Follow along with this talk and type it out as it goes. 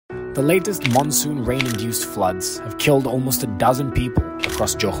The latest monsoon rain-induced floods have killed almost a dozen people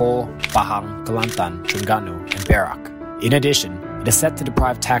across Johor, Pahang, Kelantan, Terengganu, and Perak. In addition, it is set to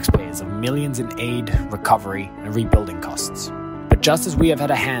deprive taxpayers of millions in aid, recovery, and rebuilding costs. But just as we have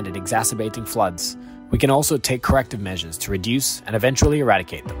had a hand in exacerbating floods, we can also take corrective measures to reduce and eventually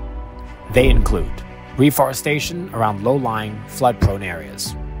eradicate them. They include reforestation around low-lying, flood-prone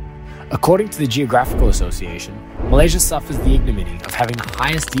areas. According to the Geographical Association, Malaysia suffers the ignominy of having the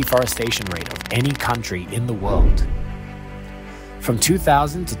highest deforestation rate of any country in the world. From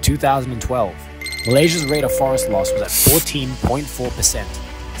 2000 to 2012, Malaysia's rate of forest loss was at 14.4%,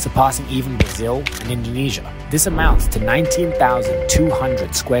 surpassing even Brazil and Indonesia. This amounts to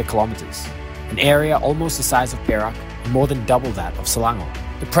 19,200 square kilometers, an area almost the size of Perak and more than double that of Selangor.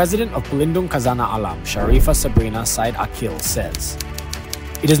 The president of Pelindung Khazanah Alam, Sharifah Sabrina Said Akil, says,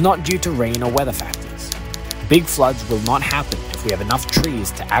 "It is not due to rain or weather factors. Big floods will not happen if we have enough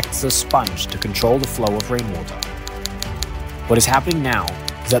trees to act as a sponge to control the flow of rainwater. What is happening now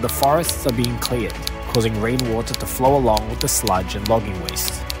is that the forests are being cleared, causing rainwater to flow along with the sludge and logging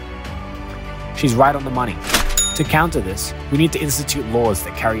waste." She's right on the money. To counter this, we need to institute laws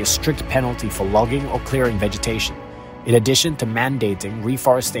that carry a strict penalty for logging or clearing vegetation, in addition to mandating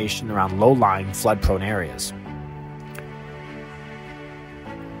reforestation around low-lying, flood-prone areas.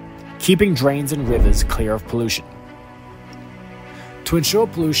 Keeping drains and rivers clear of pollution. To ensure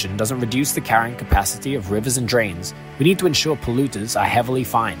pollution doesn't reduce the carrying capacity of rivers and drains, we need to ensure polluters are heavily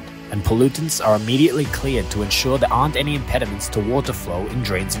fined, and pollutants are immediately cleared to ensure there aren't any impediments to water flow in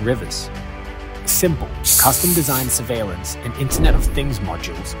drains and rivers. Simple, custom-designed surveillance and Internet of Things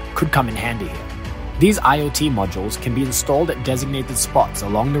modules could come in handy here. These IoT modules can be installed at designated spots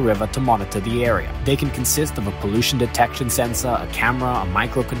along the river to monitor the area. They can consist of a pollution detection sensor, a camera, a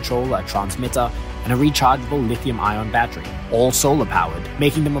microcontroller, a transmitter, and a rechargeable lithium-ion battery, all solar-powered,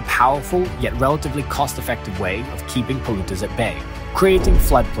 making them a powerful yet relatively cost-effective way of keeping polluters at bay. Creating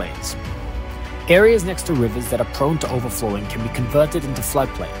floodplains. Areas next to rivers that are prone to overflowing can be converted into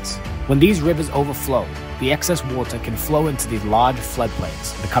floodplains. When these rivers overflow, the excess water can flow into these large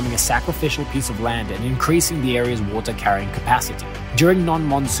floodplains, becoming a sacrificial piece of land and increasing the area's water-carrying capacity. During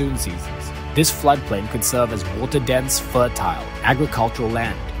non-monsoon seasons, this floodplain could serve as water-dense, fertile, agricultural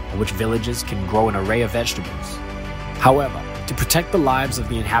land, on which villagers can grow an array of vegetables. However, to protect the lives of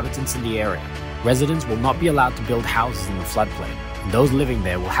the inhabitants in the area, residents will not be allowed to build houses in the floodplain, and those living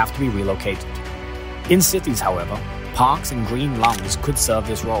there will have to be relocated. In cities, however, parks and green lungs could serve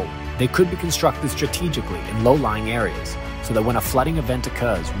this role. They could be constructed strategically in low-lying areas, so that when a flooding event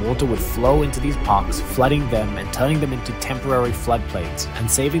occurs, water would flow into these parks, flooding them and turning them into temporary floodplains and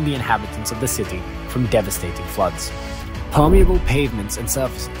saving the inhabitants of the city from devastating floods. Permeable pavements and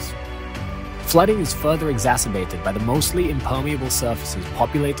surfaces. Flooding is further exacerbated by the mostly impermeable surfaces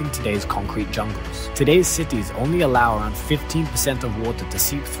populating today's concrete jungles. Today's cities only allow around 15% of water to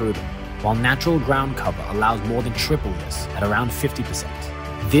seep through them, while natural ground cover allows more than triple this at around 50%.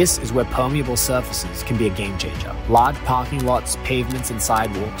 This is where permeable surfaces can be a game changer. Large parking lots, pavements, and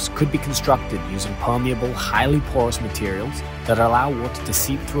sidewalks could be constructed using permeable, highly porous materials that allow water to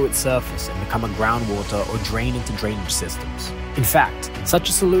seep through its surface and become a groundwater or drain into drainage systems. In fact, such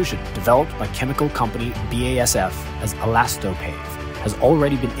a solution, developed by chemical company BASF as Elastopave, has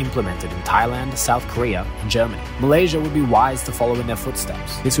already been implemented in Thailand, South Korea, and Germany. Malaysia would be wise to follow in their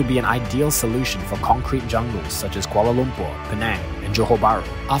footsteps. This would be an ideal solution for concrete jungles such as Kuala Lumpur, Penang, and Johor Bahru.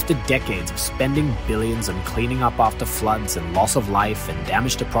 After decades of spending billions on cleaning up after floods and loss of life and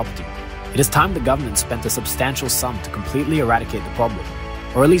damage to property, it is time the government spent a substantial sum to completely eradicate the problem,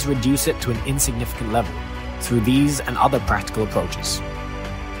 or at least reduce it to an insignificant level, through these and other practical approaches.